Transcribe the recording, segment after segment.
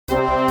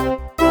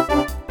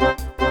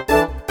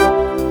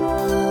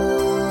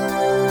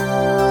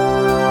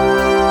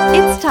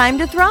time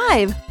to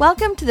thrive.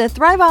 Welcome to the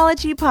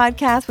Thriveology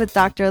Podcast with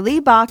Dr. Lee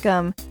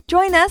Baucom.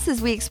 Join us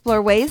as we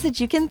explore ways that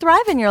you can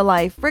thrive in your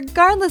life,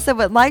 regardless of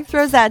what life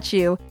throws at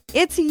you.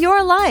 It's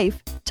your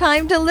life.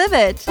 Time to live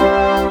it.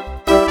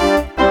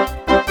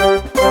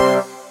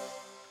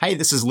 Hey,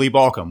 this is Lee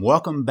Baucom.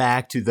 Welcome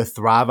back to the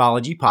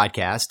Thriveology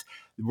Podcast.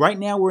 Right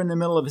now, we're in the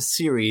middle of a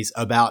series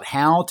about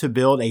how to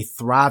build a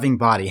thriving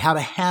body, how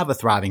to have a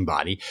thriving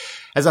body.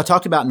 As I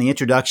talked about in the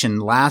introduction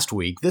last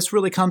week, this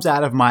really comes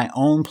out of my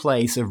own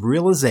place of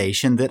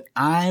realization that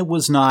I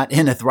was not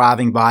in a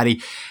thriving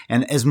body.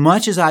 And as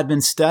much as I'd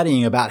been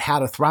studying about how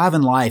to thrive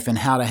in life and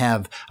how to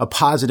have a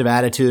positive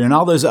attitude and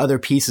all those other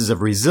pieces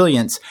of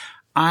resilience,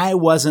 I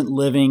wasn't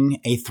living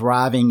a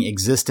thriving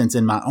existence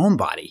in my own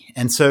body.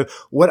 And so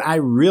what I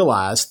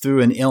realized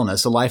through an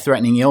illness, a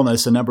life-threatening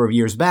illness a number of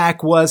years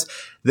back, was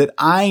that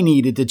I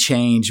needed to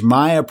change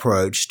my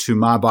approach to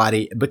my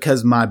body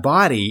because my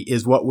body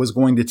is what was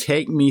going to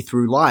take me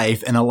through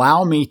life and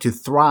allow me to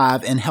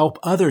thrive and help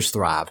others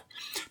thrive.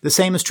 The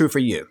same is true for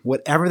you.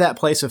 Whatever that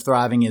place of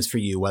thriving is for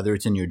you, whether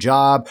it's in your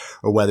job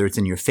or whether it's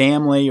in your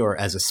family or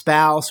as a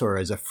spouse or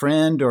as a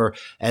friend or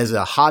as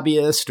a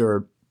hobbyist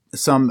or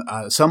some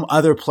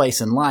other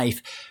place in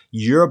life,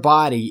 your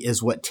body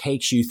is what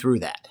takes you through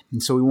that.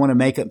 And so we want to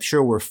make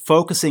sure we're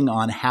focusing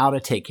on how to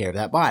take care of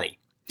that body.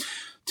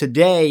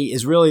 Today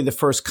is really the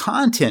first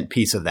content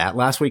piece of that.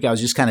 Last week, I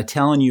was just kind of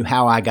telling you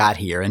how I got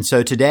here. And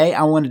so today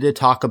I wanted to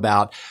talk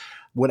about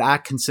what I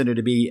consider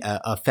to be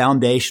a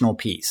foundational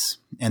piece.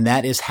 And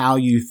that is how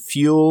you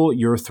fuel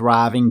your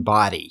thriving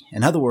body.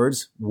 In other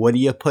words, what do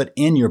you put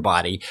in your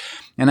body?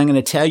 And I'm going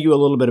to tell you a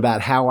little bit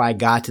about how I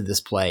got to this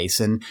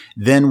place. And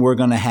then we're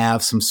going to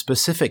have some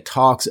specific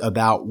talks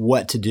about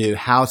what to do,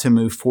 how to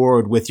move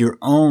forward with your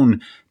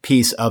own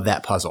piece of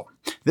that puzzle.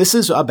 This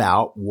is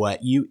about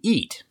what you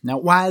eat. Now,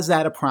 why is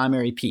that a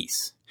primary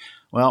piece?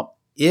 Well,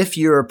 if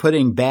you're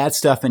putting bad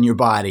stuff in your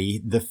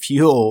body, the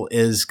fuel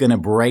is going to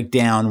break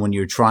down when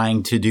you're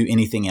trying to do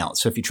anything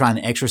else. So if you're trying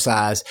to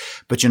exercise,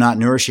 but you're not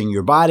nourishing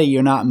your body,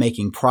 you're not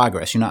making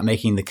progress. You're not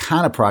making the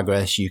kind of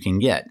progress you can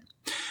get.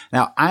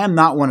 Now, I am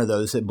not one of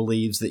those that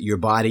believes that your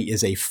body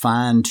is a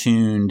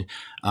fine-tuned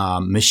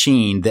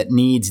machine that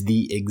needs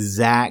the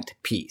exact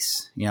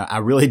piece. You know, I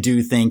really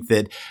do think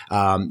that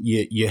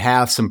you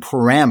have some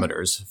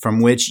parameters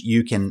from which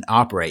you can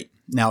operate.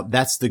 Now,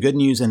 that's the good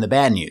news and the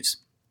bad news.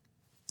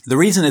 The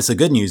reason it's the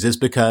good news is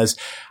because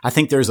I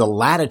think there's a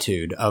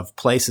latitude of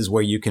places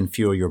where you can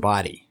fuel your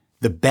body.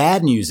 The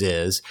bad news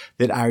is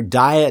that our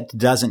diet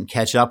doesn't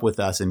catch up with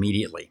us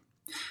immediately.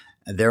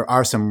 There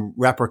are some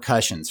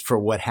repercussions for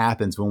what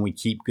happens when we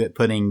keep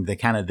putting the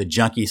kind of the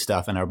junky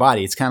stuff in our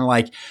body. It's kind of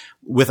like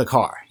with a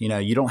car. You know,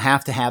 you don't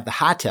have to have the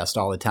high test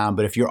all the time,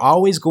 but if you're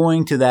always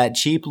going to that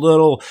cheap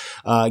little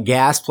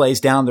gas place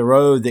down the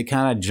road that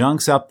kind of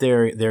junks up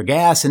their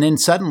gas, and then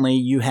suddenly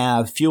you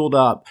have fueled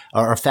up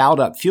or a fouled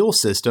up fuel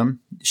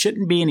system, it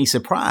shouldn't be any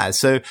surprise.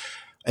 So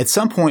at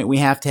some point we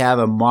have to have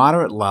a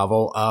moderate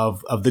level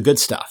of the good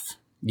stuff.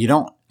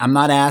 I'm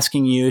not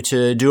asking you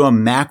to do a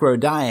macro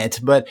diet,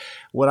 but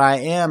what I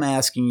am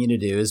asking you to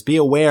do is be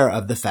aware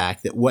of the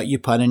fact that what you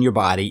put in your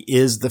body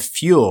is the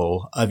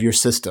fuel of your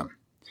system.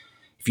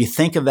 If you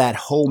think of that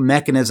whole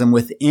mechanism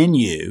within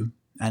you,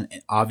 and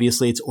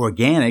obviously it's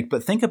organic,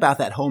 but think about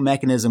that whole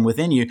mechanism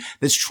within you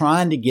that's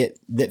trying to get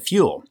that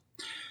fuel.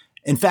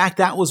 In fact,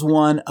 that was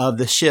one of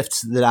the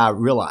shifts that I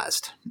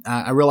realized.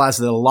 I realized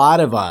that a lot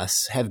of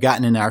us have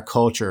gotten in our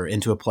culture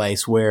into a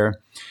place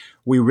where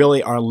we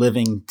really are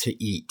living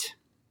to eat.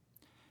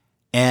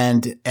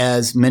 And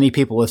as many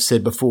people have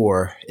said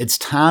before, it's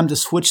time to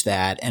switch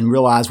that and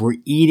realize we're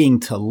eating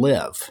to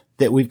live,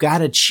 that we've got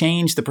to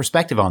change the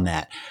perspective on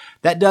that.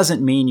 That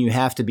doesn't mean you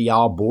have to be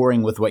all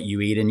boring with what you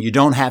eat and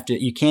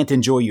you can't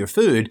enjoy your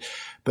food,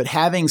 but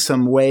having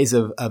some ways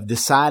of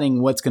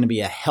deciding what's going to be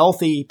a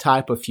healthy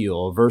type of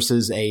fuel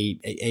versus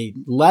a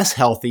less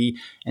healthy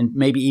and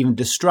maybe even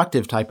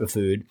destructive type of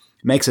food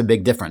makes a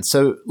big difference.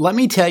 So let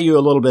me tell you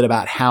a little bit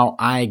about how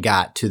I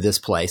got to this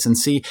place and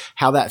see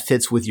how that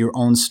fits with your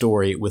own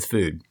story with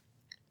food.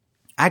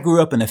 I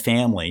grew up in a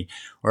family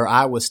where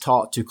I was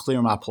taught to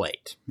clear my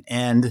plate.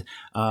 And,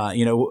 I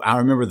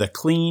remember the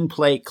Clean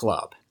Plate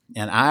Club.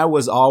 And I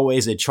was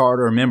always a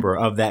charter member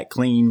of that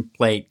Clean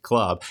Plate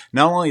Club.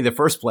 Not only the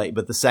first plate,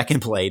 but the second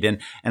plate. And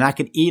I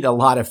could eat a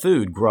lot of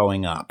food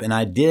growing up. And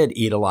I did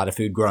eat a lot of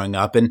food growing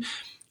up.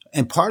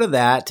 And part of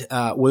that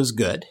was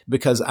good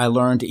because I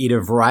learned to eat a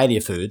variety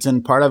of foods.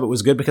 And part of it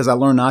was good because I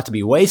learned not to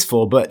be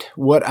wasteful. But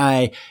what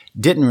I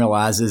didn't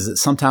realize is that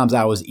sometimes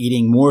I was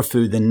eating more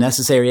food than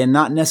necessary and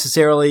not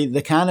necessarily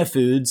the kind of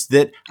foods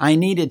that I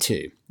needed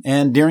to.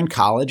 And during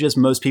college, as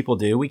most people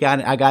do,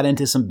 I got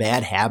into some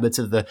bad habits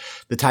of the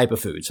type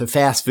of food. So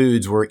fast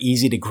foods were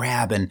easy to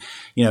grab and,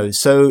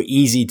 so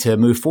easy to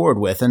move forward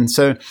with. And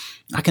so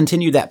I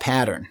continued that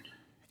pattern.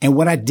 And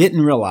what I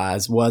didn't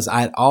realize was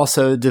I'd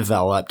also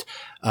developed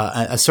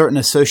a certain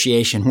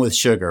association with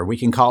sugar. We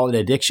can call it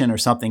addiction or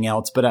something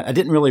else, but I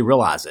didn't really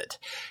realize it.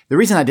 The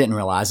reason I didn't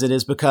realize it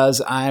is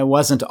because I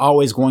wasn't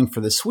always going for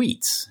the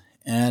sweets.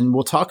 And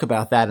we'll talk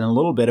about that in a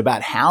little bit,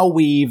 about how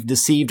we've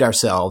deceived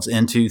ourselves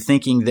into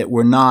thinking that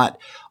we're not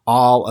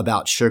all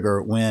about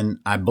sugar, when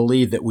I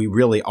believe that we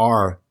really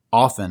are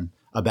often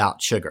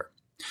about sugar.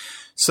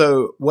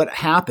 So what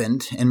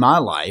happened in my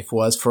life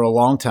was, for a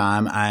long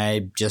time,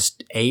 I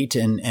just ate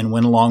and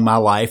went along my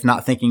life,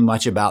 not thinking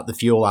much about the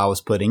fuel I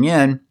was putting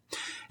in.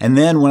 And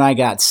then when I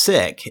got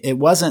sick, it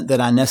wasn't that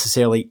I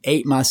necessarily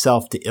ate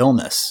myself to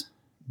illness,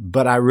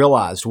 but I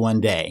realized one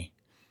day,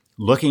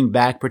 looking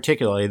back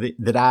particularly,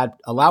 that I'd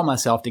allowed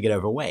myself to get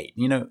overweight.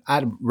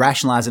 I'd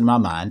rationalize in my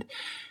mind,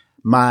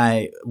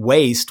 my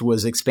waist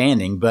was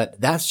expanding, but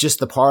that's just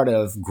the part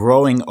of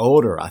growing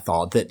older. I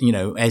thought that,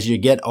 as you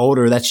get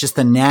older, that's just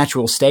the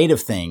natural state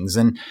of things.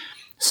 And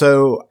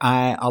so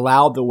I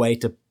allowed the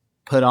weight to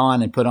put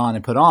on and put on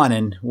and put on.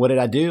 And what did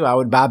I do? I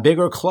would buy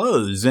bigger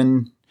clothes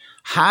and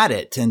hide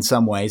it in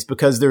some ways,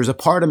 because there's a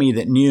part of me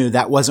that knew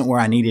that wasn't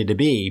where I needed to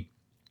be,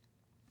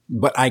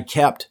 but I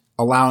kept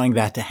allowing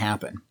that to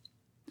happen.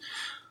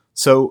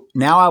 So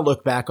now I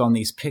look back on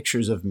these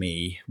pictures of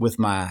me with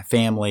my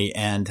family,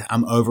 and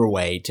I'm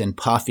overweight and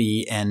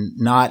puffy and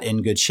not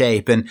in good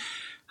shape. And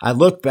I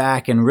look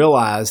back and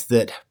realize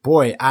that,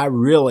 boy, I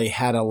really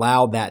had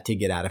allowed that to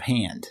get out of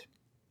hand.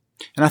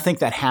 And I think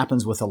that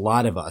happens with a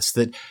lot of us,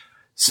 that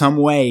some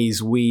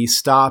ways we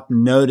stop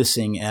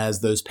noticing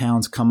as those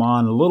pounds come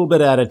on a little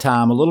bit at a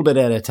time,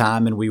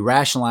 and we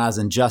rationalize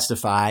and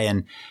justify.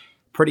 And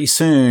pretty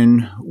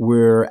soon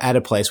we're at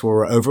a place where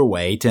we're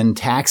overweight and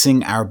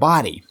taxing our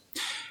body.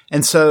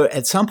 And so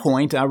at some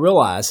point, I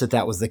realized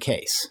that was the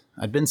case.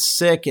 I'd been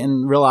sick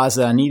and realized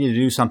that I needed to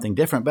do something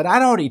different, but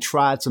I'd already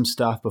tried some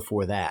stuff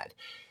before that.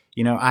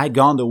 I had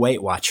gone to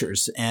Weight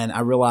Watchers, and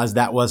I realized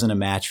that wasn't a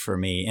match for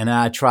me. And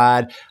I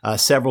tried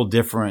several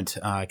different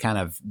kind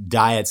of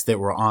diets that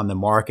were on the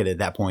market at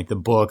that point, the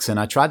books, and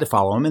I tried to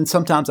follow them. And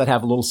sometimes I'd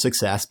have a little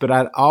success, but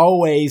I'd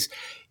always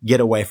get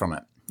away from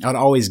it. I'd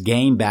always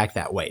gain back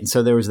that weight. And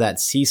so there was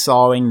that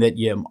seesawing that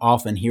you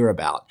often hear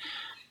about.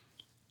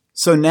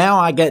 So now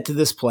I get to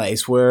this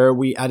place where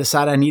I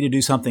decide I need to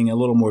do something a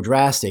little more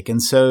drastic.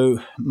 And so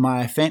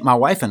my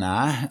wife and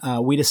I,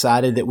 we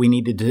decided that we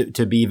needed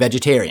to be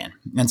vegetarian.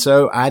 And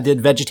so I did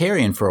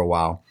vegetarian for a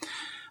while.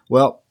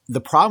 Well,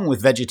 the problem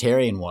with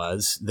vegetarian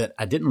was that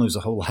I didn't lose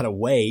a whole lot of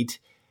weight,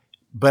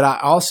 but I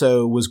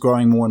also was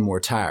growing more and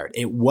more tired.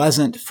 It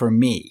wasn't for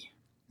me.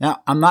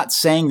 Now, I'm not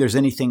saying there's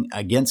anything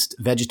against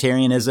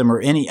vegetarianism or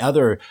any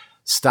other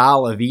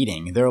style of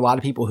eating. There are a lot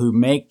of people who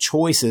make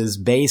choices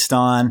based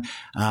on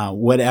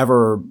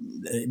whatever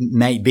it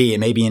may be. It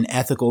may be an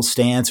ethical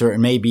stance, or it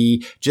may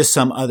be just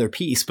some other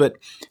piece. But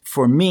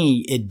for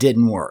me, it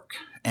didn't work.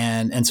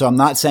 And so I'm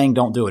not saying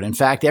don't do it. In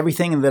fact,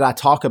 everything that I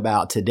talk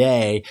about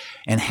today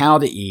and how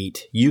to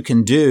eat, you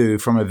can do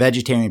from a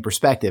vegetarian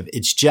perspective.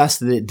 It's just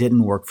that it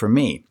didn't work for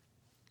me.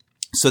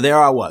 So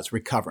there I was,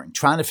 recovering,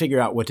 trying to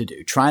figure out what to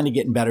do, trying to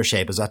get in better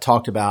shape, as I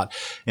talked about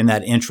in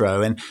that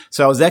intro. And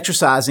so I was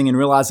exercising and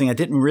realizing I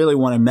didn't really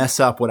want to mess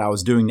up what I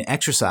was doing to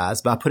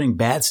exercise by putting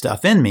bad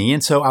stuff in me.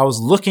 And so I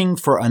was looking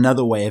for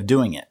another way of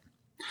doing it.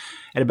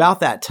 At about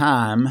that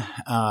time,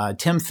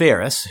 Tim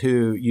Ferriss,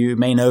 who you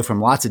may know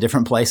from lots of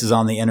different places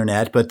on the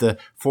internet, but the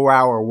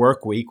 4-Hour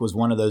Workweek was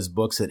one of those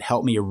books that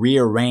helped me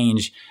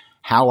rearrange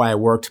how I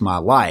worked my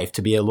life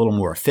to be a little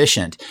more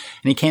efficient.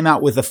 And he came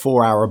out with the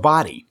 4-Hour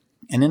Body.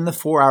 And in the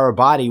 4-Hour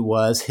Body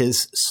was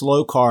his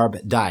slow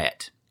carb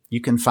diet.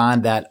 You can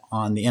find that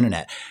on the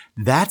internet.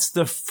 That's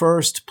the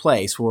first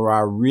place where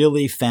I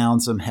really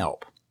found some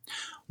help.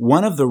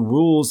 One of the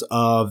rules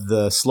of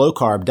the slow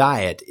carb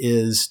diet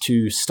is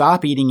to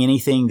stop eating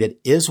anything that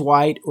is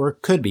white or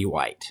could be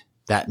white.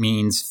 That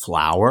means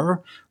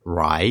flour,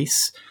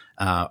 rice,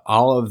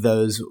 all of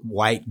those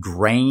white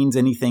grains,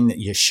 anything that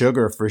you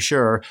sugar for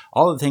sure,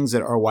 all the things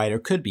that are white or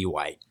could be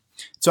white.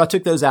 So I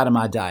took those out of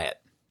my diet.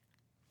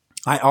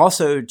 I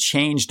also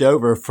changed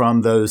over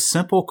from those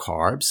simple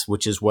carbs,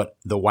 which is what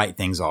the white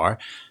things are,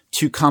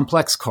 to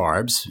complex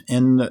carbs.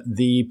 In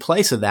the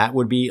place of that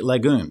would be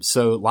legumes.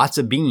 So lots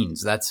of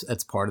beans. That's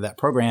part of that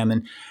program.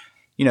 And,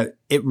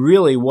 it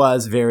really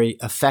was very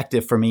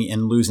effective for me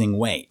in losing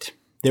weight.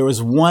 There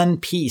was one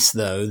piece,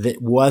 though,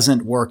 that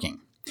wasn't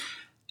working.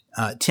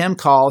 Tim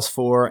calls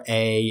for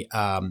a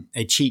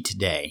cheat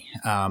day.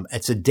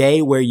 It's a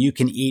day where you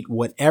can eat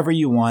whatever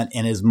you want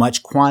in as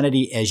much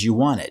quantity as you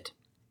wanted.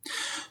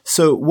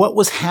 So what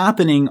was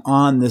happening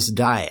on this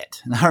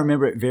diet? And I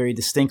remember it very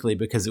distinctly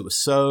because it was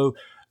so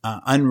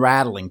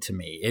unrattling to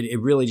me.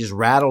 It really just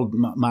rattled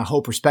my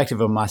whole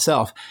perspective of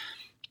myself.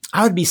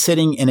 I would be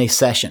sitting in a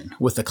session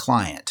with a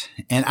client,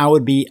 and I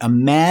would be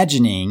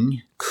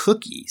imagining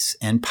cookies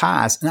and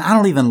pies. And I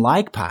don't even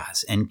like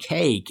pies and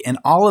cake and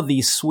all of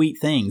these sweet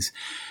things.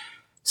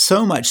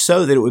 So much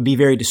so that it would be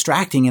very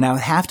distracting, and I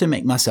would have to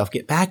make myself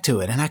get back to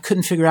it. And I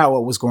couldn't figure out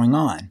what was going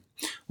on.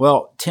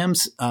 Well,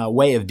 Tim's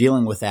way of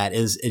dealing with that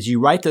is you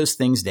write those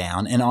things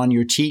down, and on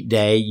your cheat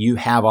day, you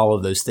have all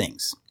of those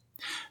things.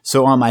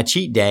 So on my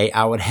cheat day,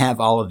 I would have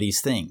all of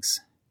these things,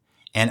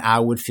 and I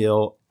would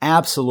feel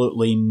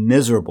absolutely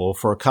miserable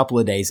for a couple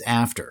of days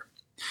after.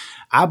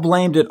 I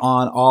blamed it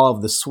on all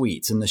of the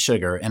sweets and the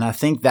sugar, and I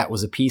think that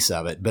was a piece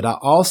of it. But I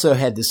also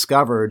had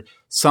discovered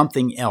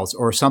something else,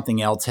 or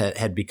something else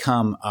had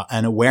become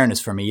an awareness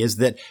for me, is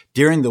that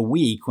during the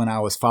week when I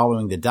was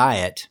following the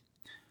diet,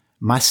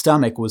 my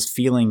stomach was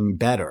feeling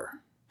better.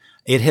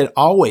 It had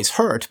always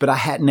hurt, but I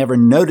had never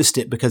noticed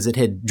it because it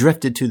had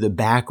drifted to the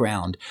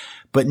background.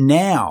 But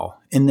now,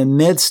 in the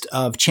midst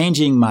of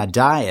changing my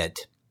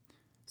diet,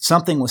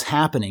 something was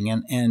happening,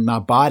 and my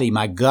body,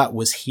 my gut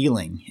was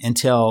healing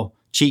until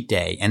cheat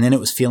day, and then it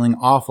was feeling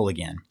awful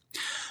again.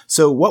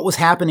 So what was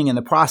happening in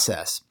the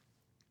process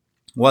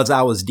was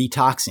I was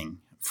detoxing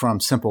from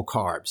simple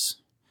carbs.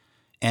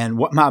 And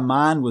what my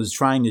mind was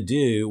trying to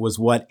do was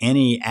what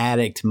any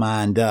addict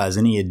mind does,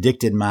 any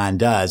addicted mind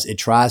does. It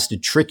tries to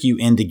trick you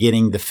into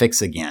getting the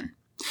fix again.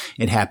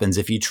 It happens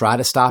if you try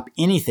to stop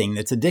anything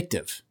that's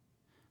addictive.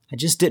 I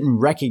just didn't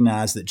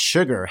recognize that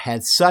sugar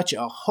had such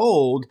a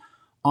hold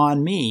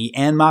on me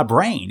and my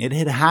brain. It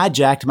had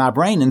hijacked my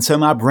brain. And so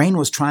my brain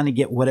was trying to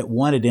get what it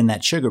wanted in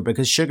that sugar,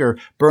 because sugar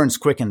burns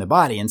quick in the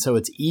body. And so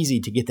it's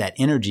easy to get that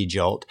energy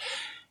jolt.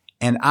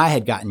 And I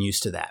had gotten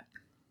used to that.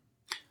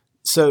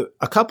 So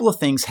a couple of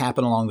things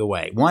happened along the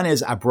way. One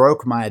is I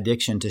broke my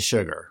addiction to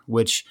sugar,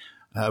 which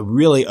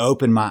really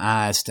opened my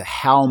eyes to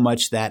how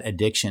much that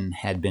addiction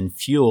had been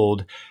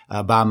fueled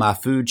by my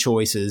food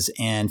choices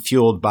and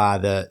fueled by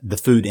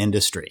the food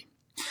industry.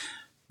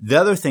 The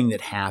other thing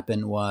that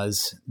happened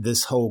was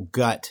this whole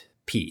gut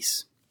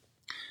piece.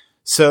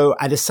 So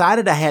I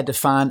decided I had to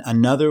find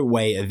another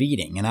way of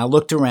eating. And I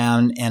looked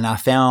around and I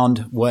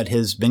found what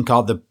has been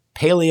called the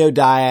paleo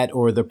diet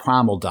or the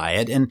primal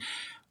diet. And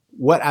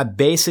what I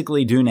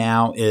basically do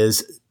now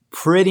is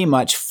pretty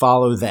much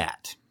follow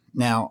that.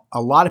 Now,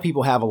 a lot of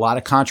people have a lot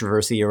of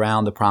controversy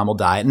around the primal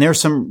diet, and there's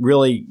some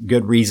really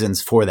good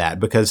reasons for that,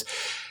 because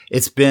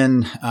it's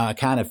been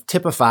kind of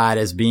typified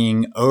as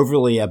being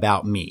overly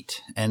about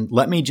meat. And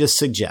let me just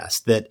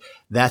suggest that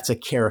that's a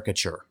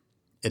caricature.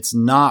 It's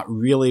not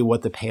really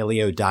what the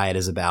paleo diet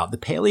is about. The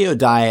paleo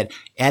diet,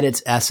 at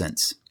its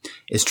essence,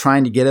 is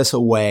trying to get us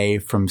away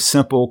from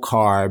simple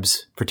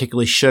carbs,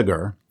 particularly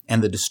sugar,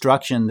 and the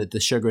destruction that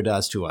the sugar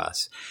does to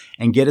us,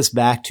 and get us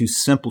back to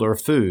simpler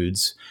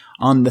foods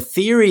on the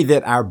theory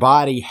that our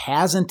body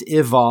hasn't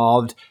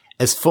evolved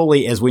as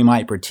fully as we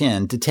might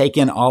pretend to take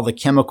in all the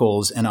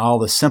chemicals and all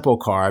the simple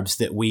carbs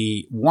that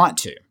we want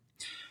to.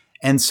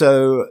 And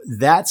so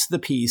that's the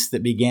piece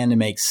that began to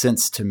make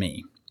sense to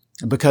me,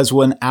 because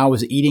when I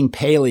was eating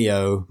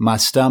paleo, my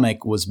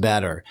stomach was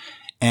better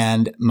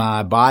and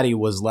my body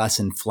was less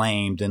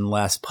inflamed and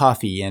less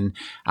puffy, and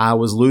I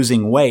was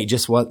losing weight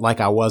just like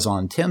I was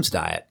on Tim's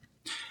diet.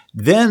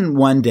 Then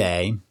one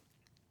day,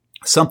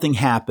 something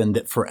happened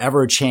that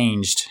forever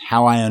changed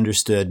how I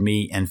understood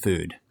meat and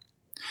food.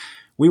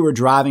 We were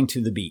driving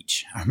to the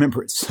beach. I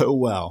remember it so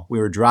well. We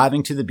were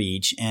driving to the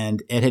beach,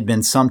 and it had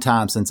been some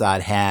time since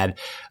I'd had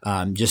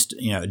just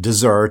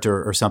dessert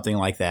or something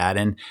like that.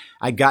 And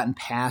I'd gotten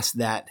past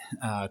that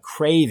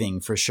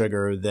craving for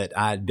sugar that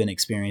I'd been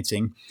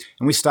experiencing.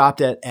 And we stopped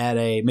at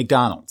a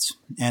McDonald's.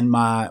 And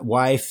my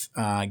wife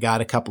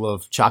got a couple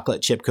of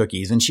chocolate chip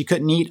cookies, and she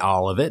couldn't eat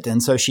all of it.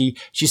 And so she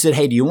said,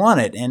 "Hey, do you want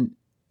it?" And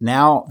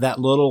now that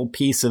little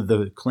piece of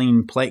the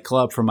Clean Plate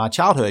Club from my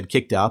childhood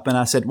kicked up, and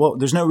I said, well,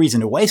 there's no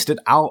reason to waste it.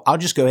 I'll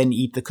just go ahead and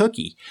eat the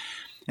cookie.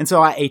 And so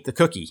I ate the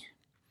cookie.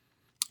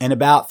 And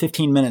about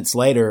 15 minutes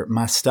later,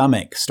 my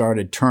stomach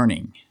started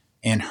turning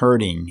and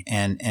hurting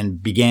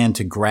and began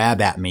to grab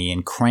at me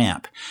and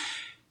cramp.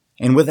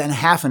 And within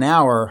half an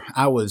hour,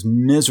 I was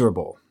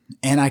miserable,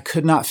 and I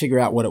could not figure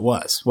out what it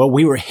was. Well,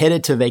 we were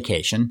headed to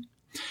vacation.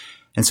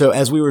 And so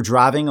as we were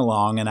driving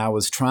along and I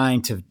was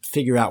trying to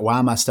figure out why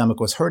my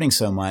stomach was hurting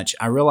so much,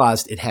 I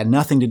realized it had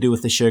nothing to do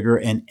with the sugar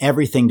and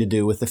everything to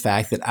do with the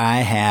fact that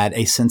I had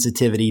a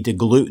sensitivity to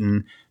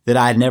gluten that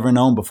I had never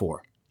known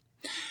before.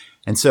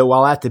 And so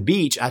while at the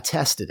beach, I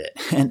tested it.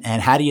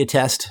 And how do you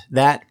test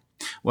that?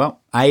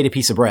 Well, I ate a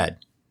piece of bread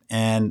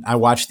and I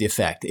watched the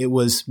effect. It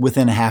was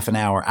within a half an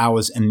hour, I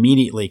was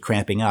immediately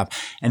cramping up.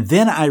 And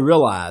then I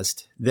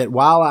realized that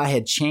while I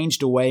had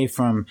changed away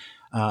from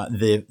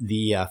the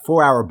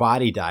 4-hour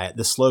body diet,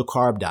 the slow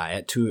carb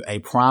diet, to a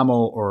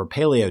primal or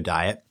paleo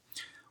diet,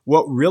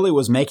 what really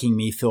was making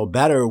me feel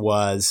better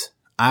was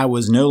I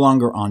was no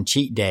longer on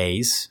cheat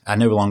days. I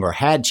no longer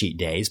had cheat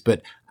days,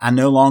 but I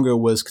no longer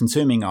was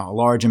consuming a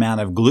large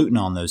amount of gluten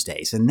on those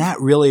days. And that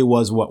really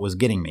was what was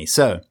getting me.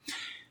 So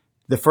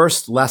the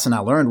first lesson I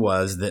learned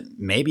was that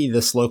maybe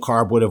the slow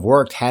carb would have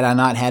worked had I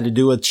not had to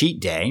do a cheat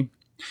day.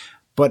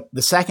 But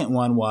the second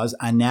one was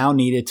I now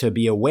needed to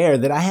be aware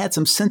that I had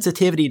some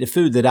sensitivity to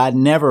food that I'd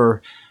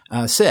never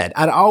said.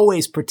 I'd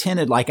always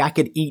pretended like I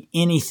could eat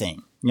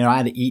anything. I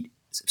had to eat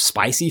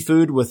spicy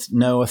food with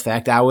no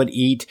effect. I would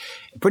eat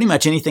pretty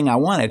much anything I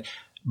wanted.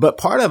 But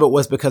part of it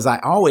was because I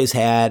always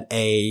had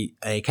a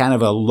kind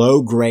of a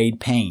low grade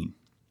pain.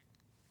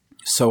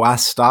 So I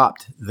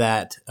stopped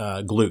that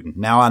gluten.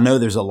 Now I know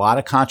there's a lot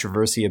of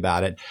controversy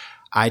about it.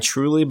 I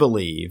truly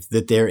believe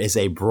that there is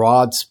a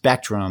broad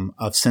spectrum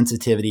of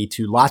sensitivity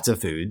to lots of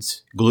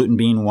foods, gluten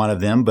being one of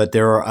them, but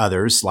there are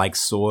others like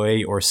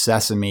soy or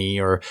sesame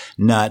or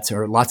nuts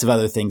or lots of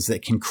other things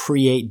that can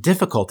create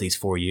difficulties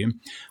for you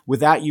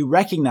without you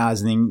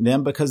recognizing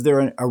them because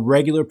they're a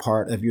regular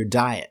part of your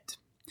diet.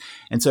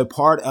 And so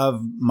part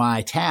of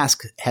my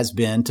task has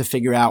been to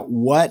figure out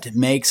what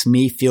makes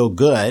me feel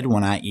good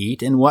when I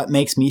eat and what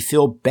makes me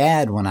feel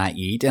bad when I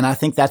eat. And I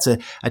think that's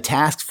a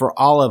task for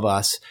all of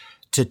us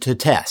to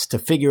test, to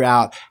figure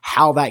out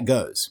how that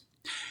goes.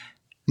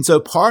 And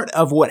so part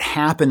of what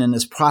happened in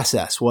this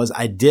process was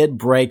I did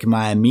break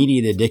my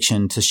immediate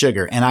addiction to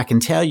sugar. And I can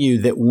tell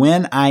you that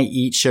when I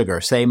eat sugar,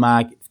 say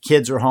my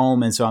kids are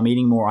home and so I'm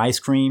eating more ice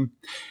cream,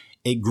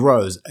 it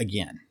grows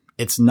again.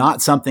 It's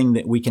not something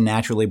that we can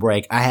naturally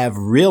break. I have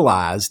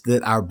realized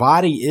that our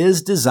body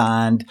is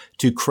designed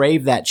to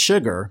crave that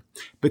sugar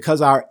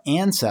because our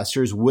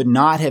ancestors would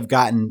not have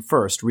gotten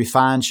first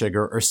refined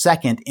sugar or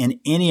second in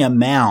any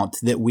amount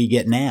that we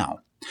get now.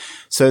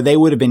 So they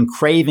would have been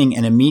craving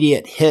an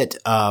immediate hit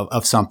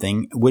of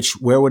something,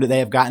 where would they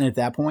have gotten at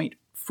that point?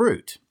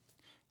 Fruit.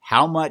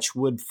 How much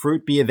would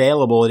fruit be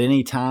available at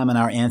any time in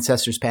our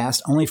ancestors'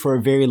 past? Only for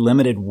a very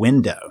limited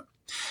window.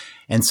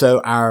 And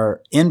so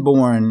our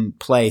inborn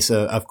place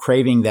of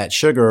craving that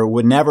sugar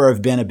would never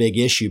have been a big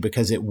issue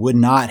because it would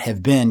not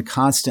have been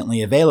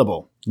constantly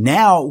available.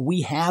 Now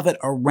we have it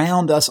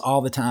around us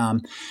all the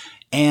time,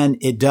 and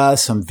it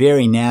does some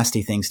very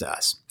nasty things to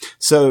us.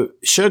 So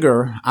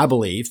sugar, I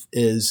believe,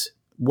 is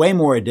way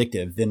more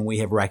addictive than we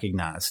have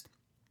recognized.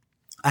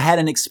 I had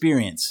an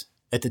experience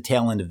at the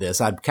tail end of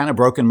this. I'd kind of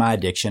broken my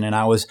addiction, and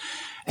I was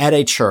at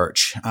a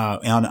church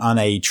on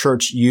a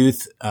church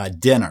youth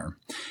dinner.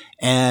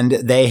 And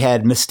they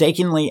had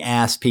mistakenly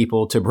asked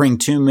people to bring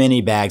too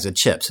many bags of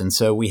chips. And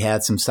so we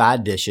had some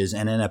side dishes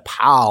and then a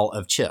pile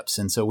of chips.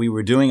 And so we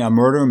were doing a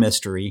murder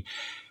mystery,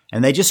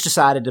 and they just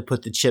decided to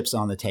put the chips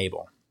on the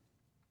table.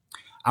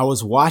 I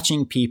was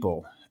watching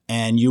people,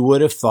 and you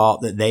would have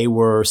thought that they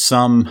were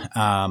some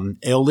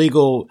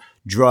illegal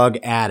drug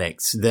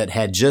addicts that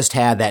had just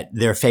had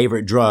their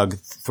favorite drug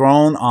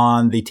thrown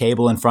on the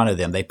table in front of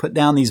them. They put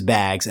down these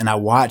bags, and I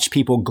watched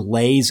people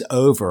glaze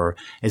over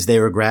as they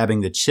were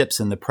grabbing the chips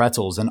and the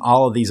pretzels and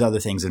all of these other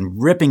things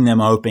and ripping them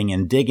open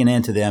and digging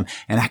into them.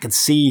 And I could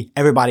see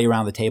everybody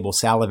around the table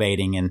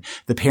salivating, and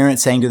the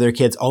parents saying to their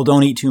kids, "Oh,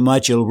 don't eat too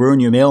much. It'll ruin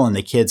your meal." And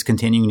the kids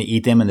continuing to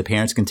eat them and the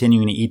parents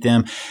continuing to eat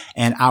them.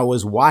 And I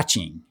was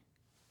watching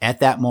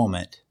at that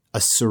moment a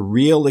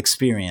surreal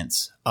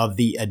experience of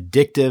the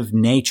addictive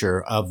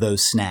nature of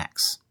those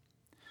snacks.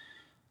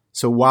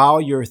 So while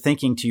you're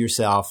thinking to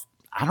yourself,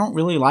 I don't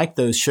really like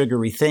those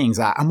sugary things,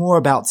 I'm more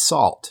about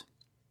salt,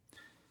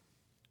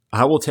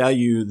 I will tell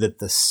you that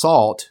the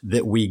salt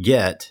that we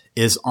get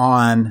is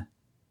on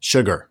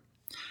sugar.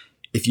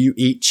 If you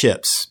eat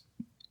chips,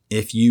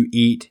 if you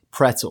eat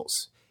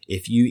pretzels,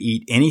 if you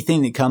eat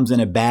anything that comes in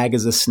a bag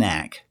as a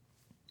snack,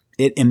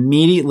 it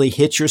immediately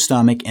hits your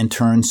stomach and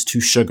turns to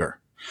sugar.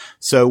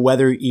 So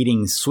whether you're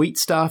eating sweet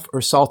stuff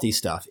or salty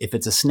stuff, if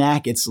it's a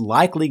snack, it's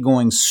likely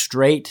going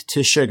straight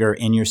to sugar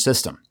in your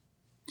system.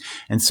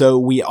 And so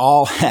we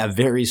all have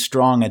very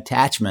strong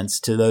attachments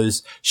to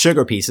those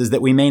sugar pieces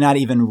that we may not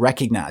even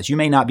recognize. You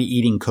may not be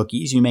eating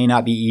cookies. You may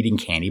not be eating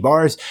candy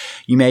bars.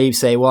 You may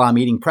say, well, I'm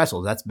eating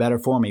pretzels. That's better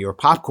for me, or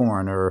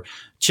popcorn or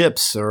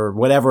chips or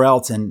whatever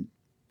else. And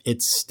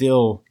it's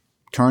still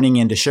turning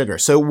into sugar.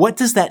 So what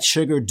does that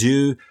sugar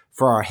do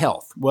for our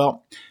health?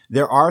 Well,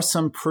 there are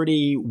some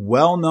pretty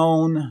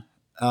well-known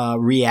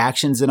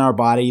reactions in our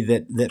body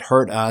that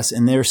hurt us,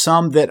 and there's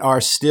some that are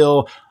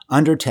still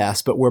under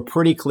test, but we're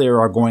pretty clear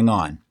are going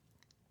on.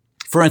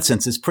 For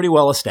instance, it's pretty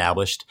well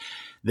established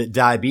that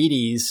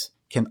diabetes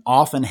can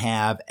often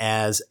have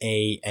as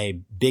a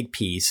big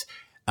piece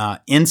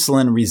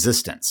insulin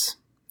resistance.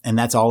 And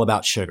that's all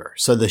about sugar.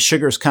 So the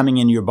sugar's coming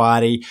into your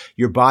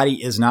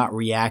body is not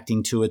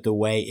reacting to it the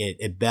way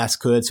it best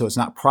could. So it's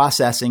not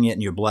processing it,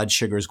 and your blood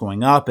sugar is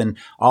going up, and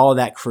all of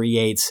that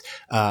creates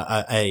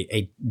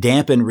a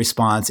dampened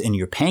response in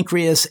your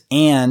pancreas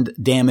and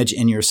damage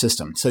in your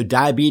system. So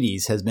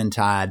diabetes has been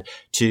tied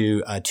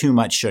to too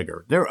much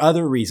sugar. There are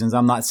other reasons.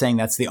 I'm not saying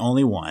that's the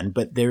only one,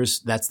 but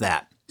that's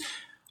that.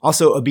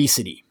 Also,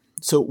 obesity.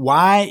 So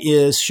why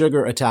is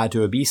sugar tied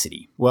to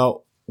obesity?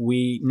 Well,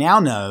 we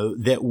now know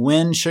that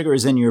when sugar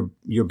is in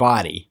your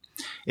body,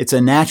 it's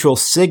a natural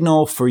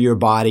signal for your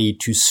body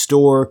to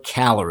store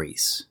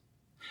calories.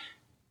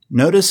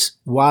 Notice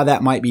why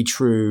that might be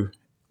true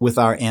with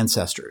our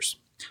ancestors.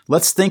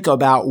 Let's think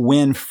about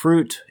when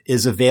fruit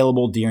is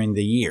available during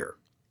the year.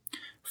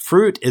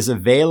 Fruit is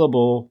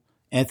available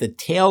at the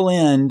tail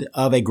end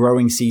of a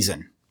growing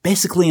season,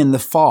 basically in the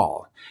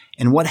fall.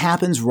 And what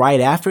happens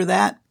right after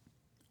that?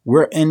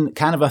 We're in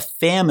kind of a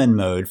famine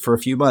mode for a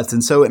few months.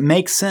 And so it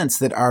makes sense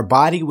that our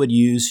body would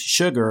use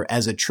sugar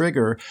as a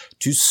trigger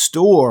to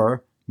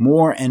store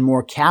more and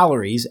more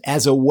calories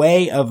as a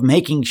way of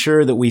making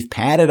sure that we've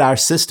padded our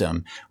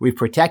system, we've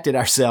protected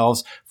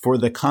ourselves for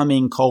the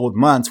coming cold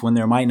months when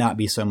there might not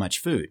be so much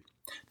food.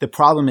 The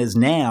problem is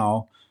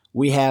now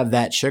we have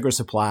that sugar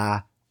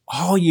supply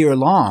all year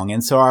long.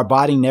 And so our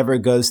body never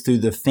goes through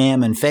the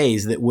famine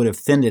phase that would have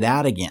thinned it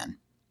out again.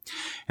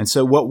 And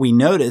so what we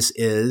notice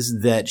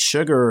is that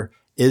sugar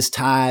is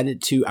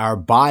tied to our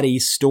body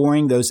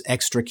storing those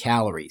extra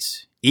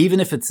calories. Even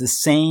if it's the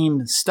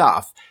same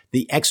stuff,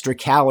 the extra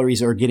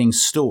calories are getting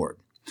stored.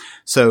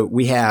 So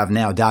we have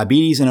now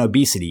diabetes and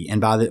obesity.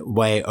 And by the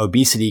way,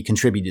 obesity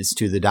contributes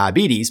to the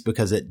diabetes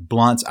because it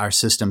blunts our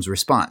system's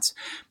response.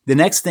 The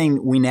next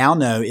thing we now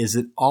know is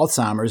that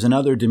Alzheimer's and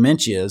other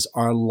dementias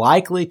are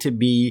likely to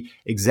be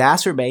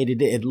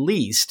exacerbated at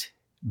least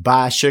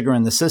by sugar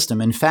in the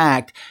system. In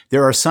fact,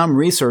 there are some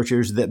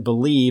researchers that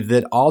believe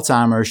that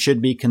Alzheimer's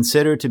should be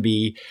considered to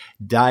be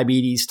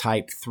diabetes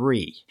type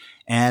 3.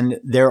 And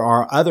there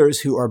are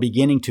others who are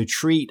beginning to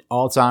treat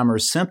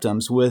Alzheimer's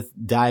symptoms with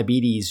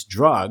diabetes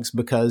drugs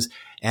because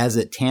as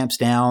it tamps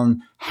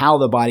down how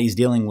the body's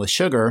dealing with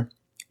sugar,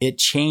 it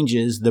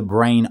changes the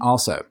brain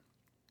also.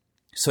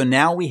 So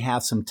now we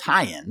have some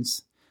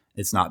tie-ins.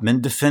 It's not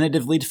been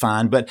definitively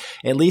defined, but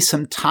at least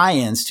some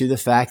tie-ins to the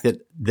fact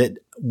that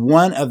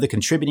one of the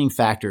contributing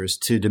factors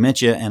to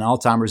dementia and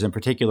Alzheimer's in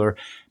particular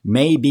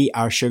may be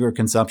our sugar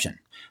consumption.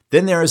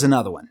 Then there is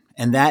another one,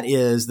 and that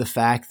is the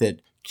fact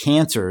that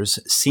cancers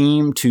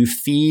seem to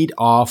feed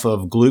off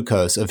of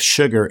glucose, of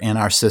sugar in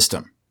our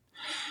system.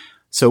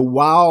 So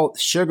while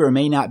sugar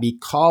may not be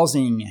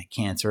causing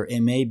cancer, it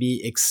may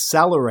be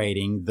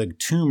accelerating the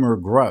tumor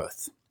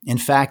growth. In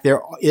fact,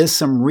 there is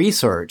some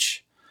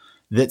research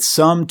that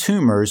some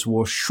tumors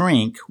will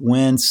shrink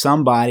when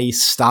somebody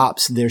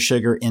stops their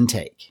sugar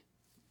intake,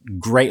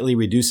 greatly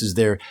reduces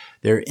their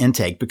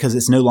intake because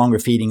it's no longer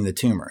feeding the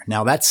tumor.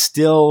 Now that's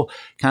still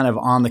kind of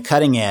on the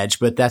cutting edge,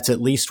 but that's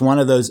at least one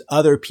of those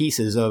other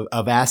pieces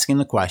of asking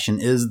the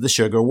question, is the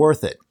sugar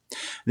worth it?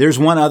 There's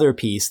one other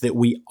piece that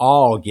we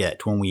all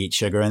get when we eat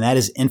sugar, and that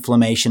is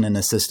inflammation in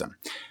the system.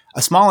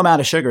 A small amount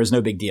of sugar is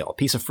no big deal. A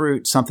piece of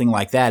fruit, something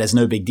like that is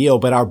no big deal,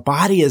 but our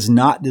body is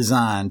not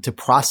designed to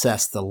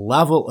process the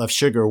level of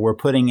sugar we're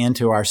putting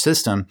into our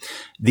system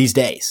these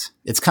days.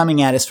 It's coming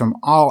at us from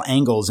all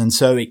angles, and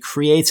so it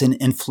creates an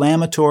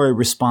inflammatory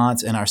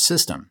response in our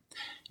system.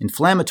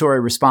 Inflammatory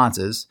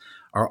responses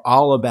are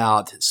all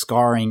about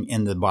scarring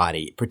in the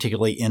body,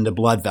 particularly in the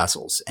blood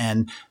vessels.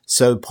 And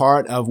so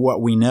part of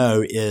what we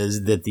know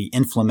is that the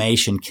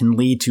inflammation can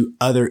lead to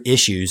other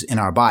issues in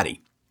our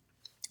body.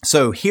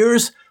 So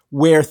here's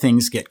where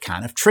things get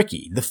kind of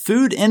tricky. The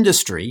food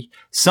industry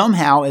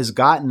somehow has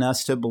gotten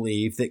us to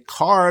believe that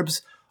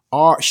carbs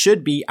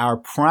should be our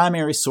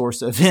primary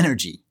source of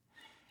energy.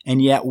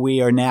 And yet we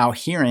are now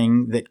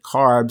hearing that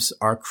carbs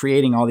are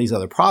creating all these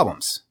other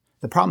problems.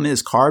 The problem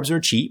is carbs are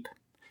cheap,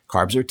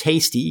 carbs are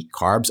tasty,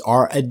 carbs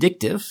are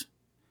addictive,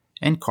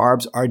 and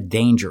carbs are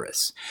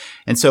dangerous.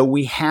 And so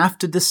we have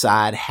to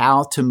decide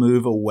how to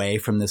move away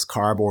from this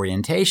carb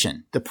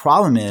orientation. The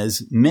problem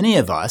is many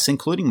of us,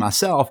 including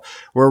myself,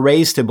 were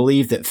raised to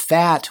believe that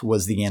fat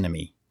was the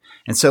enemy.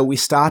 And so we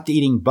stopped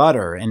eating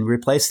butter and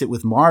replaced it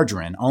with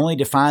margarine, only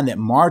to find that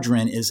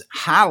margarine is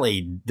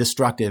highly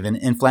destructive and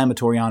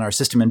inflammatory on our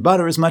system, and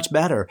butter is much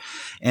better.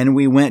 And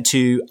we went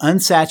to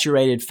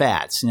unsaturated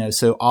fats,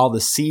 so all the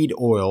seed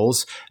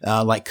oils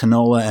like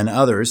canola and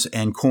others,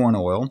 and corn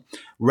oil,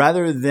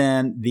 rather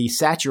than the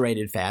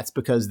saturated fats,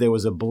 because there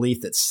was a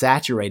belief that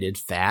saturated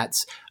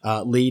fats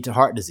lead to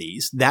heart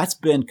disease. That's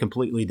been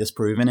completely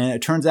disproven, and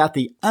it turns out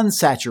the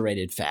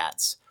unsaturated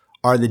fats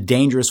are the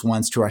dangerous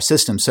ones to our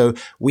system. So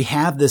we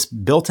have this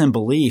built-in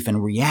belief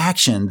and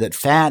reaction that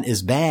fat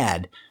is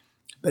bad,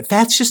 but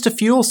fat's just a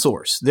fuel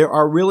source. There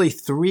are really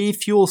 3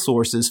 fuel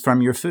sources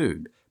from your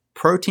food: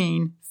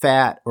 protein,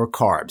 fat, or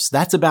carbs.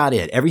 That's about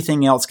it.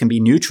 Everything else can be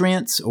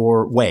nutrients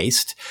or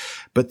waste,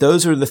 but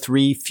those are the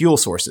 3 fuel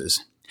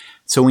sources.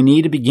 So we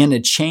need to begin to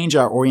change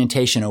our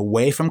orientation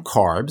away from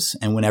carbs.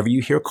 And whenever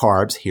you hear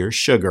carbs, here's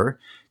sugar.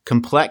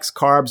 Complex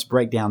carbs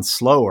break down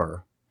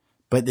slower,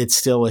 but it's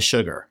still a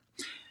sugar.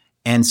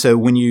 And so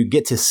when you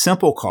get to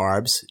simple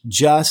carbs,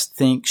 just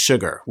think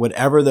sugar.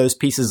 Whatever those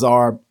pieces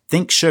are,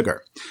 think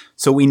sugar.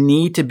 So we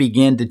need to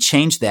begin to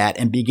change that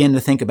and begin to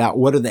think about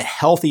what are the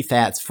healthy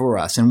fats for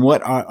us and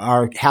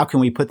how can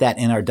we put that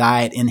in our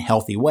diet in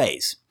healthy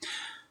ways.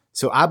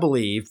 So I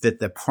believe that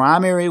the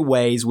primary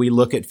ways we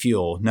look at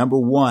fuel, number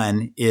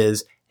 1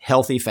 is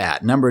healthy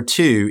fat. Number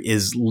 2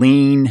 is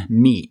lean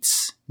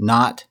meats,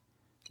 not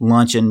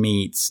luncheon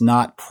meats,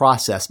 not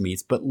processed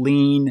meats, but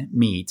lean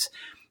meats.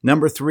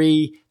 Number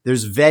 3,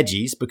 there's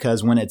veggies,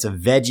 because when it's a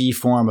veggie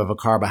form of a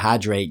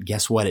carbohydrate,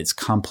 guess what? It's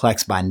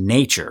complex by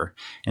nature.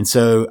 And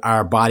so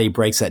our body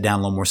breaks that down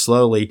a little more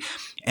slowly.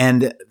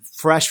 And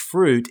fresh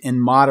fruit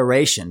in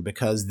moderation,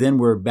 because then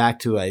we're back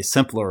to a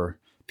simpler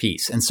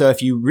piece. And so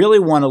if you really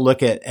want to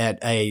look at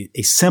a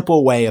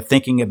simple way of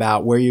thinking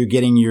about where you're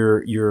getting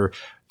your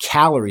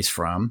calories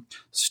from,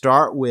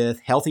 start with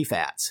healthy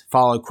fats,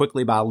 followed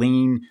quickly by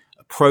lean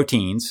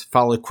proteins,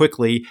 followed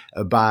quickly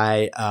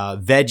by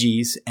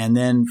veggies, and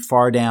then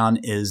far down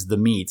is the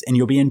meats, and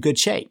you'll be in good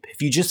shape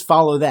if you just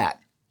follow that.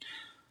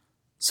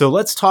 So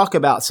let's talk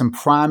about some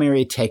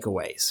primary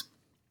takeaways.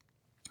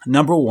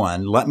 Number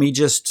one, let me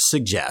just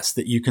suggest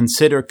that you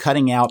consider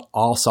cutting out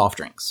all soft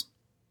drinks.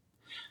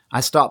 I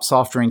stopped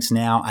soft drinks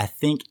now, I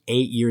think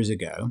 8 years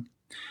ago.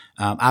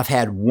 I've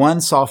had one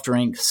soft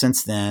drink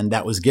since then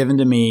that was given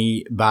to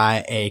me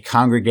by a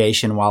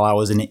congregation while I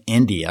was in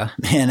India,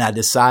 and I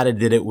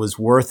decided that it was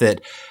worth it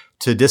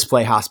to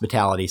display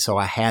hospitality. So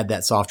I had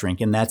that soft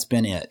drink, and that's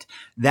been it.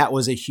 That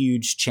was a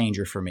huge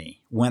changer for me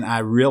when I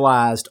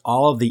realized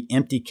all of the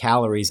empty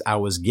calories I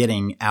was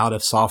getting out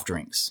of soft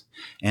drinks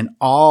and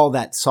all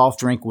that soft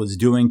drink was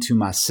doing to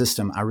my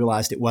system. I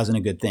realized it wasn't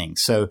a good thing.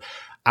 So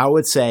I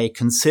would say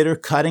consider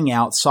cutting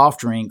out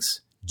soft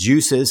drinks,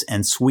 juices,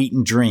 and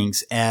sweetened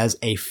drinks as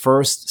a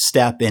first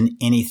step in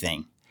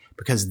anything,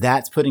 because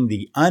that's putting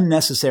the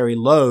unnecessary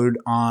load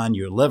on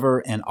your liver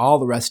and all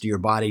the rest of your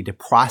body to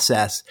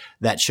process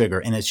that sugar.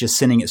 And it's just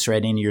sending it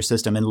straight into your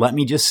system. And let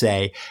me just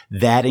say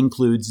that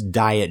includes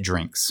diet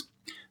drinks.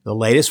 The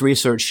latest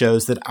research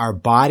shows that our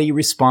body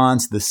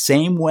responds the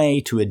same way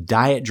to a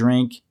diet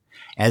drink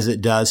as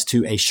it does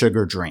to a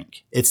sugar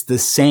drink. It's the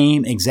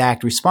same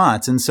exact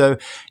response. And so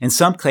in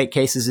some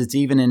cases, it's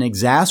even an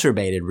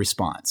exacerbated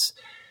response.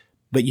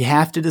 But you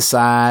have to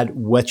decide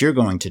what you're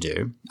going to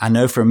do. I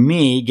know for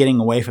me, getting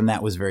away from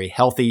that was very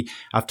healthy.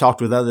 I've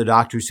talked with other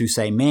doctors who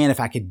say, man, if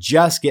I could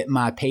just get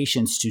my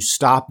patients to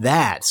stop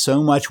that,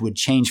 so much would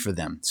change for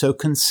them. So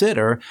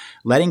consider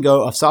letting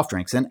go of soft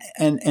drinks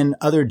and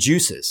other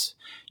juices.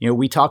 You know,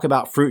 we talk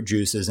about fruit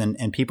juices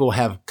and people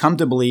have come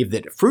to believe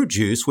that fruit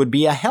juice would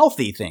be a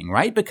healthy thing,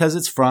 right? Because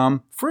it's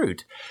from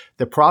fruit.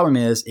 The problem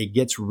is it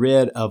gets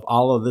rid of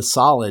all of the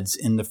solids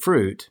in the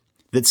fruit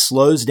that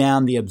slows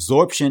down the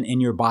absorption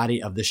in your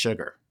body of the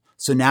sugar.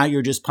 So now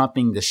you're just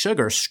pumping the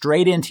sugar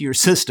straight into your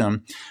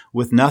system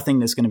with nothing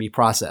that's going to be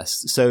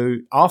processed. So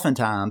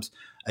oftentimes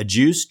a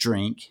juice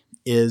drink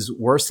is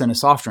worse than a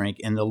soft drink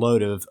in the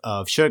load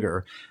of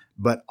sugar,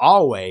 but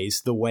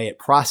always the way it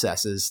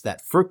processes,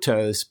 that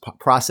fructose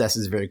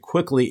processes very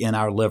quickly in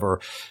our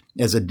liver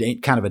as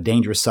kind of a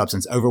dangerous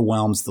substance,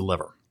 overwhelms the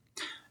liver.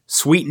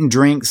 Sweetened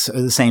drinks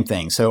are the same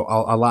thing. So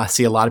I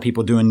see a lot of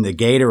people doing the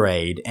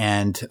Gatorade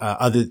and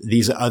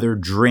these other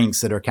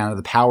drinks that are kind of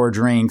the power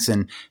drinks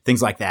and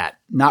things like that,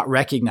 not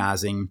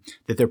recognizing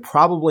that they're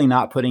probably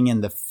not putting in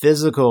the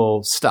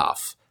physical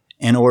stuff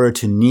in order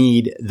to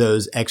need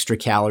those extra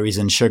calories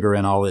and sugar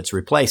and all it's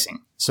replacing.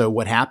 So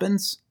what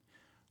happens?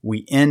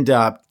 We end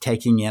up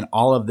taking in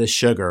all of this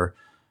sugar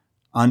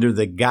under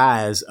the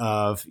guise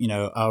of,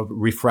 a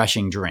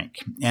refreshing drink.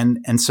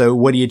 And so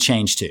what do you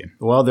change to?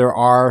 Well, there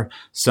are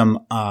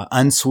some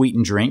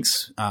unsweetened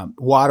drinks,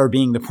 water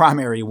being the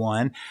primary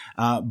one.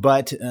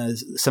 But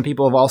some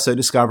people have also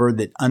discovered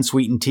that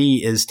unsweetened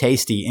tea is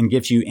tasty and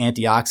gives you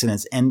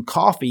antioxidants, and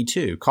coffee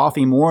too.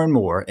 Coffee more and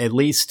more, at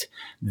least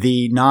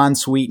the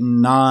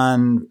non-sweetened,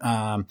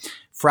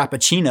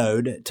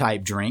 Frappuccino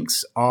type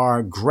drinks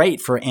are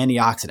great for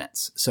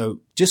antioxidants.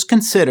 So just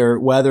consider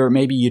whether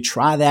maybe you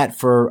try that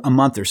for a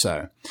month or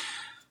so.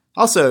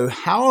 Also,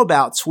 how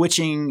about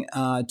switching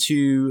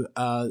to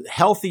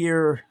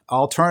healthier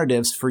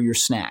alternatives for your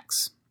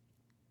snacks?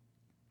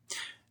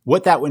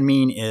 What that would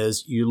mean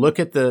is you look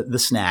at the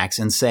snacks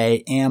and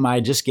say, am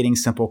I just getting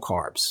simple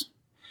carbs?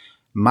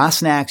 My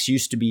snacks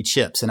used to be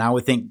chips, and I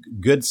would think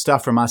good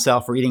stuff for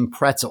myself for eating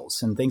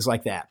pretzels and things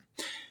like that.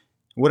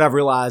 What I've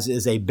realized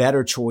is a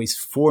better choice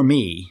for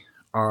me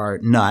are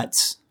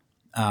nuts,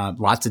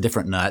 lots of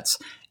different nuts,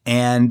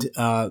 and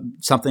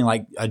something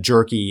like a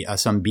jerky,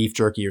 some beef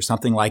jerky or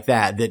something like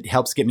that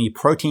helps get me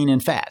protein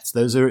and fats.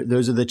 Those are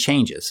the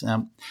changes.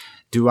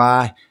 Do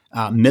I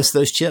miss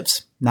those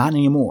chips? Not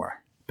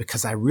anymore,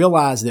 because I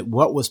realized that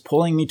what was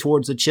pulling me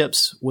towards the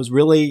chips was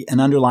really an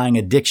underlying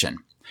addiction.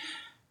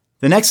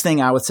 The next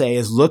thing I would say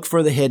is look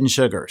for the hidden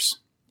sugars.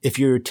 If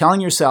you're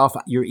telling yourself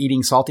you're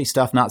eating salty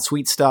stuff, not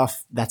sweet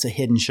stuff, that's a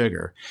hidden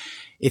sugar.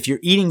 If you're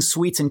eating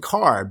sweets and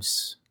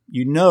carbs,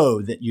 you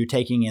know that you're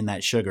taking in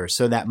that sugar.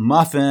 So that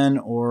muffin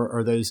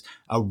or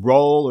a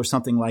roll or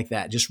something like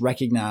that, just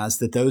recognize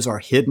that those are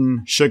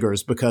hidden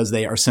sugars because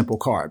they are simple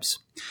carbs.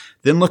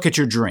 Then look at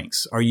your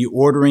drinks. Are you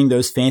ordering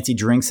those fancy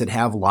drinks that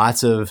have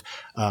lots of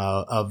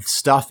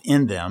stuff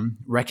in them?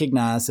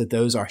 Recognize that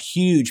those are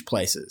huge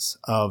places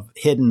of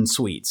hidden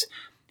sweets.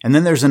 And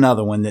then there's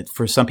another one that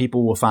for some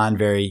people will find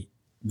very,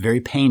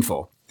 very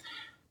painful.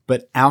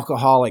 But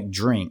alcoholic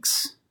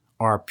drinks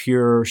are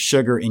pure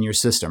sugar in your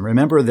system.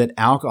 Remember that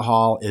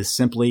alcohol is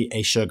simply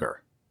a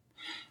sugar.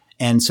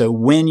 And so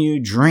when you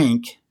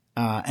drink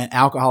an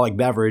alcoholic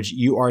beverage,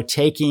 you are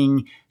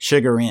taking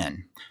sugar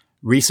in.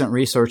 Recent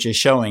research is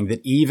showing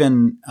that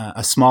even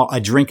a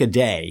drink a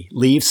day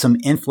leaves some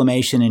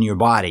inflammation in your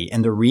body.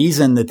 And the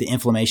reason that the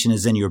inflammation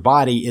is in your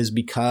body is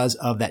because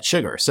of that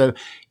sugar. So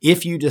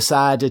if you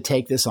decide to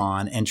take this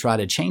on and try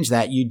to change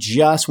that, you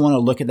just want to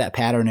look at that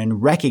pattern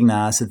and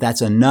recognize that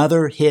that's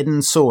another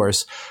hidden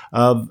source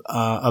of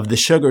the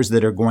sugars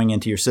that are going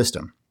into your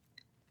system.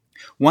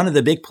 One of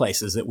the big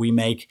places that we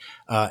make,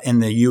 in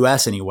the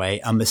U.S. anyway,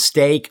 a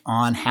mistake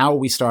on how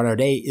we start our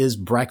day is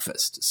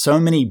breakfast. So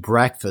many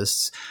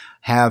breakfasts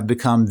have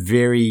become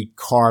very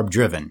carb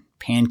driven.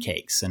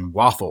 pancakes and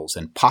waffles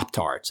and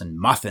Pop-Tarts and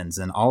muffins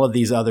and all of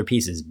these other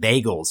pieces,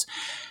 bagels.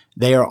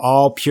 They are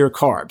all pure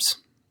carbs.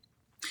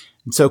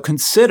 And so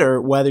consider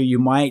whether you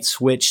might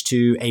switch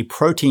to a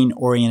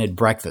protein-oriented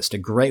breakfast, a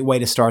great way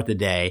to start the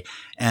day.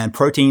 And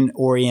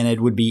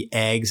protein-oriented would be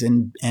eggs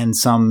and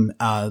some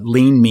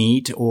lean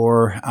meat,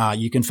 or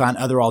you can find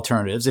other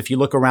alternatives. If you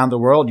look around the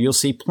world, you'll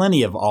see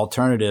plenty of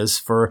alternatives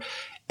for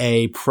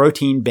a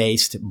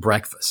protein-based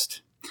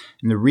breakfast.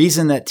 And the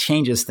reason that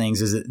changes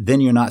things is that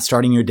then you're not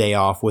starting your day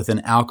off with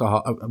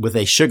with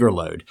a sugar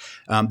load.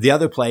 The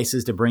other place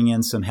is to bring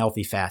in some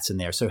healthy fats in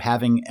there. So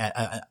having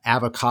an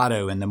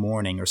avocado in the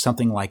morning or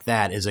something like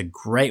that is a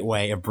great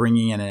way of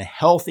bringing in a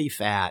healthy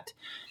fat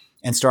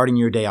and starting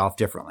your day off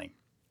differently.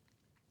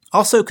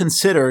 Also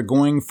consider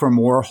going for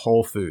more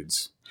whole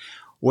foods.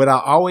 What I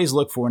always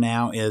look for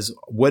now is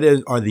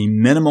are the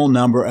minimal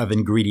number of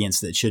ingredients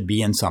that should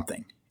be in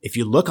something. If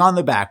you look on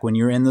the back when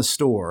you're in the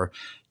store,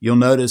 you'll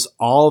notice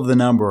all of the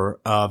number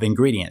of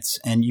ingredients,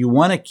 and you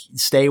want to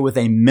stay with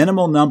a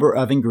minimal number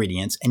of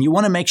ingredients, and you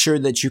want to make sure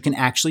that you can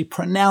actually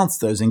pronounce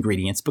those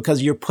ingredients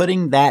because you're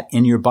putting that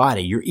in your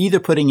body. You're either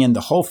putting in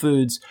the whole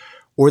foods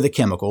or the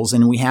chemicals,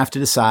 and we have to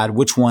decide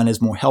which one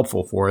is more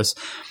helpful for us.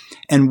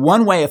 And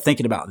one way of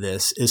thinking about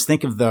this is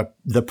think of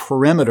the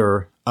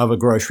perimeter of a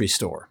grocery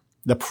store.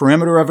 The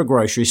perimeter of a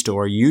grocery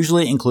store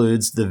usually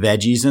includes the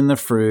veggies and the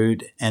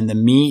fruit and the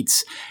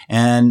meats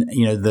and,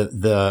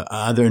 the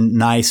other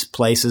nice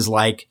places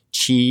like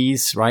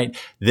cheese, right?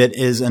 That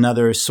is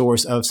another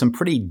source of some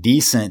pretty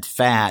decent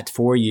fat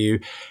for you.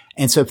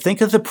 And so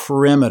think of the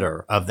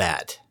perimeter of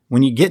that.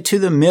 When you get to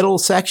the middle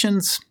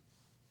sections,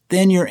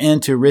 then you're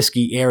into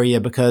risky area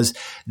because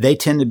they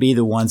tend to be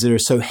the ones that are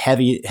so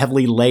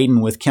heavily laden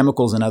with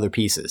chemicals and other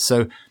pieces.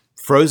 So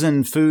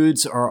frozen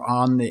foods are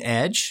on the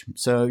edge,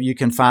 so you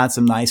can find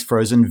some nice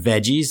frozen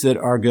veggies that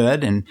are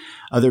good and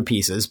other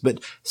pieces, but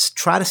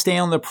try to stay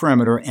on the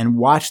perimeter and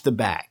watch the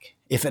back.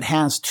 If it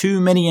has too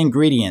many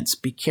ingredients,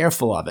 be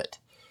careful of it.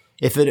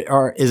 If it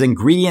is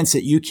ingredients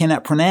that you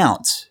cannot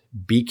pronounce,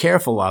 be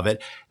careful of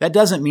it. That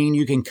doesn't mean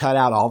you can cut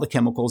out all the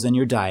chemicals in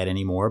your diet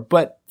anymore,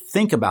 but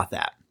think about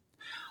that.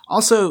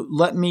 Also,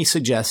 let me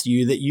suggest to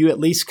you that you at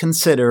least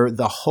consider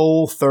the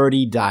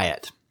Whole30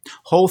 diet.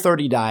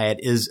 Whole30 diet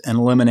is an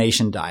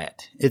elimination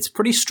diet. It's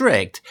pretty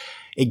strict.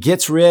 It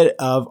gets rid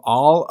of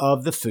all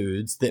of the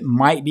foods that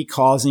might be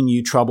causing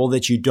you trouble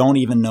that you don't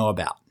even know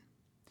about.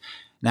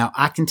 Now,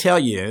 I can tell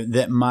you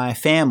that my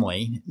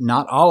family,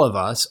 not all of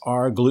us,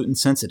 are gluten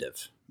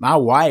sensitive. My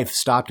wife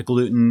stopped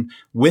gluten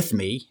with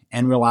me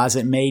and realized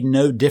it made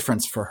no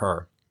difference for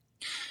her.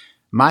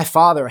 My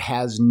father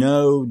has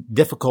no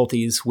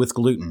difficulties with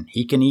gluten.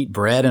 He can eat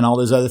bread and all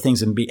those other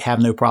things and have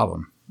no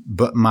problem.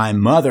 But my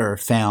mother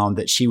found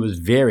that she was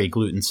very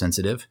gluten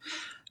sensitive.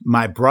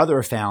 My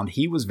brother found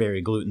he was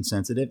very gluten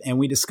sensitive, and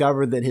we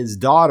discovered that his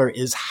daughter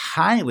is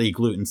highly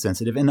gluten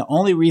sensitive. And the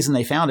only reason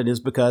they found it is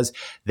because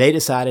they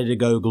decided to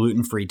go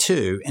gluten free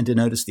too and to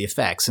notice the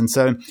effects. And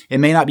so it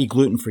may not be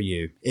gluten for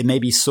you. It may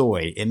be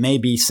soy. It may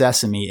be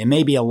sesame. It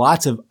may be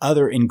lots of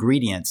other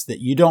ingredients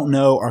that you don't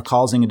know are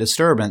causing a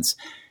disturbance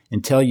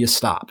until you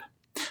stop.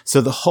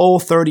 So the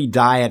Whole30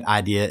 diet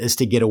idea is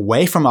to get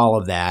away from all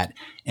of that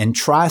and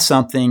try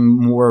something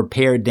more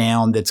pared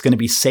down that's going to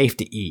be safe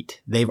to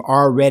eat. They've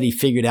already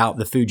figured out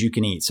the food you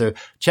can eat. So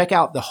check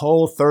out the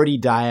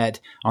Whole30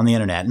 diet on the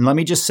internet. And let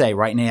me just say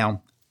right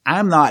now,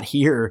 I'm not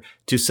here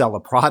to sell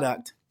a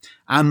product.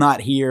 I'm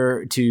not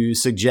here to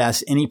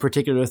suggest any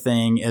particular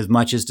thing as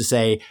much as to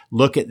say,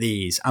 look at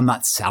these. I'm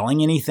not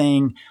selling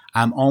anything.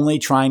 I'm only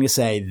trying to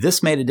say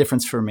this made a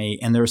difference for me.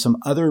 And there are some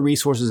other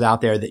resources out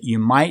there that you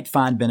might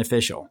find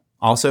beneficial.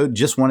 Also,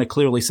 just want to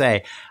clearly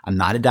say, I'm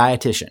not a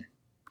dietitian.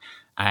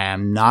 I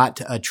am not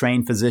a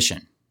trained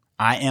physician.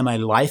 I am a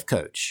life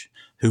coach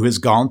who has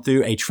gone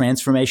through a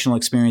transformational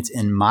experience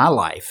in my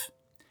life.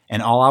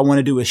 And all I want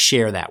to do is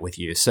share that with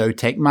you. So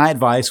take my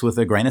advice with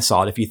a grain of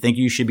salt. If you think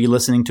you should be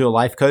listening to a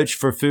life coach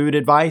for food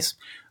advice,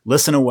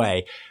 listen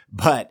away.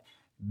 But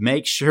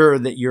make sure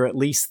that you're at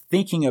least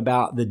thinking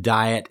about the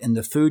diet and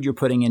the food you're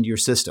putting into your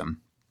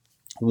system.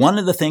 One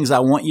of the things I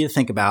want you to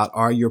think about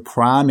are your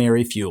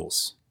primary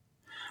fuels.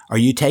 Are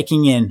you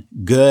taking in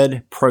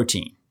good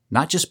protein?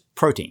 Not just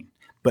protein,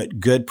 but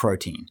good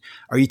protein.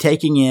 Are you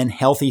taking in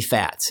healthy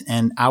fats?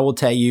 And I will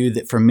tell you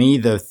that for me,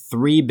 the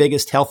three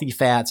biggest healthy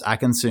fats I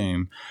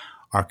consume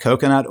are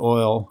coconut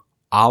oil,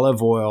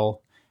 olive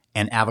oil,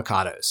 and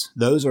avocados.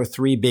 Those are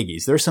three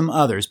biggies. There's some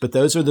others, but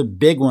those are the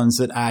big ones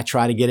that I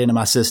try to get into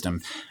my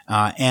system.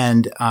 That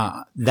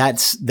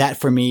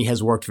for me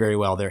has worked very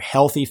well. They're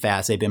healthy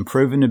fats. They've been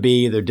proven to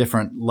be. There are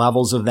different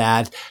levels of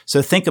that.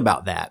 So think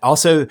about that.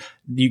 Also,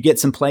 you get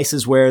some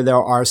places where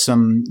there are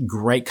some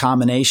great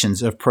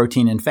combinations of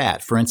protein and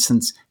fat. For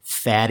instance,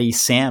 fatty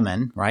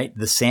salmon, right?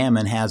 The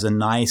salmon has a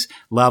nice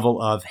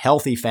level of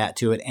healthy fat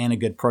to it and a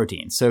good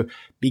protein. So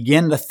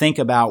begin to think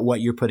about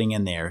what you're putting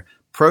in there.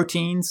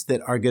 Proteins that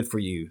are good for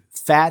you,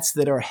 fats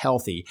that are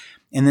healthy,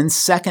 and then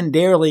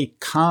secondarily,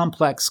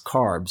 complex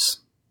carbs.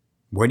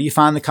 Where do you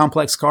find the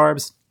complex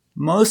carbs?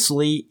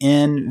 Mostly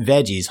in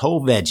veggies,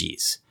 whole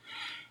veggies.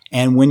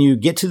 And when you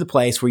get to the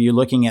place where you're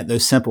looking at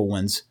those simple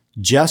ones,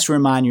 just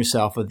remind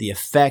yourself of the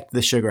effect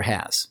the sugar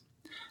has.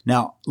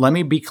 Now, let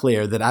me be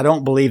clear that I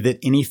don't believe that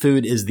any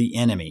food is the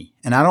enemy,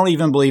 and I don't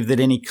even believe that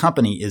any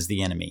company is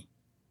the enemy.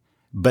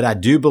 But I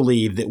do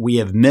believe that we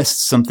have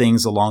missed some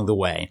things along the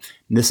way.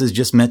 And this is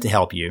just meant to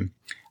help you.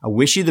 I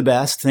wish you the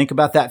best. Think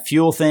about that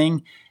fuel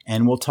thing,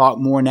 and we'll talk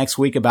more next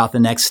week about the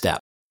next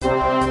step.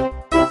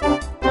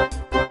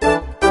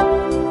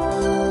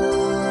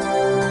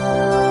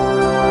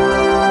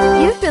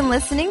 You've been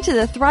listening to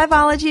the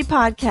Thriveology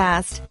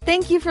Podcast.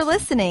 Thank you for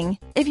listening.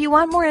 If you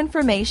want more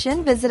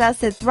information, visit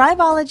us at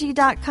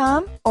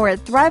Thriveology.com or at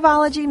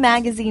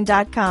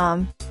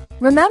ThriveologyMagazine.com.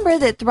 Remember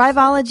that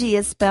Thriveology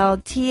is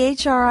spelled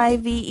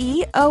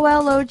Thriveology.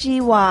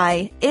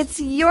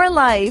 It's your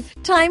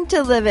life. Time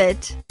to live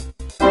it.